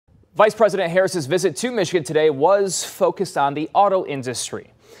Vice President Harris's visit to Michigan today was focused on the auto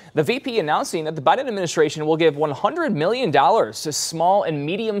industry. The VP announcing that the Biden administration will give $100 million to small and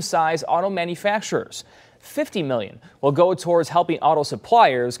medium-sized auto manufacturers. $50 million will go towards helping auto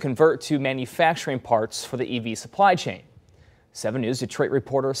suppliers convert to manufacturing parts for the EV supply chain. 7 News Detroit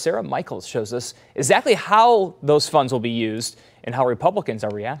reporter Sarah Michaels shows us exactly how those funds will be used and how Republicans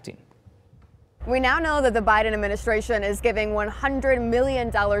are reacting. We now know that the Biden administration is giving $100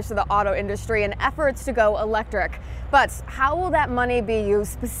 million to the auto industry in efforts to go electric. But how will that money be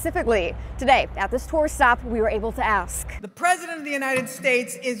used specifically? Today, at this tour stop, we were able to ask. The President of the United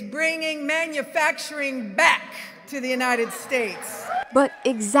States is bringing manufacturing back to the United States. But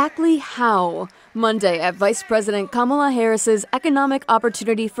exactly how? Monday at Vice President Kamala Harris's Economic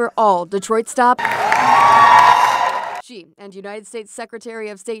Opportunity for All Detroit stop, she and United States Secretary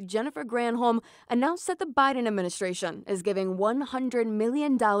of State Jennifer Granholm announced that the Biden administration is giving $100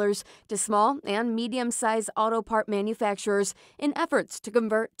 million to small and medium-sized auto part manufacturers in efforts to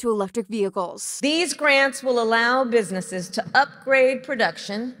convert to electric vehicles. These grants will allow businesses to upgrade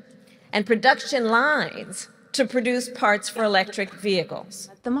production and production lines to produce parts for electric vehicles.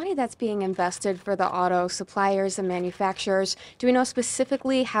 The money that's being invested for the auto suppliers and manufacturers, do we know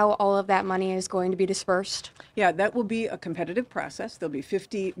specifically how all of that money is going to be dispersed? Yeah, that will be a competitive process. There'll be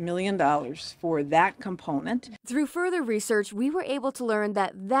 $50 million for that component. Through further research, we were able to learn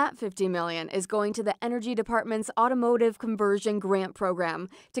that $50 million is going to the Energy Department's Automotive Conversion Grant Program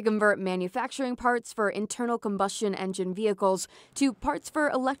to convert manufacturing parts for internal combustion engine vehicles to parts for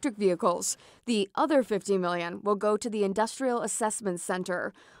electric vehicles. The other $50 million will go to the Industrial Assessment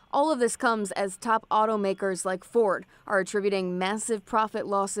Center. All of this comes as top automakers like Ford are attributing massive profit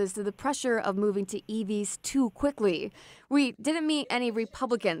losses to the pressure of moving to EVs too quickly. We didn't meet any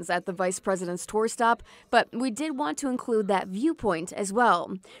Republicans at the vice president's tour stop, but we did want to include that viewpoint as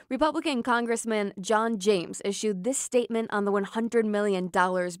well. Republican Congressman John James issued this statement on the $100 million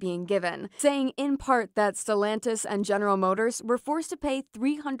being given, saying in part that Stellantis and General Motors were forced to pay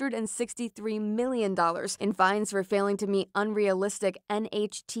 $363 million in fines for failing to meet unrealistic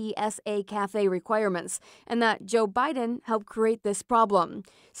NHTSA CAFE requirements, and that Joe Biden helped create this problem.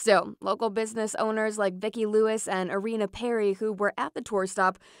 Still, local business owners like Vicki Lewis and Irina Perry, who were at the tour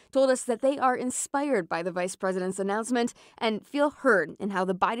stop, told us that they are inspired by the vice president's announcement and feel heard in how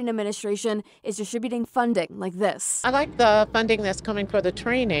the Biden administration is distributing funding like this. I like the funding that's coming for the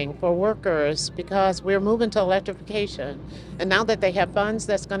training for workers because we're moving to electrification. And now that they have funds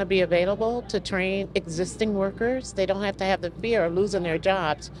that's going to be available to train existing workers, they don't have to have the fear of losing their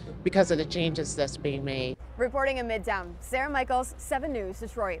jobs because of the changes that's being made. Reporting in Midtown, Sarah Michaels, 7 News,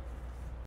 Detroit.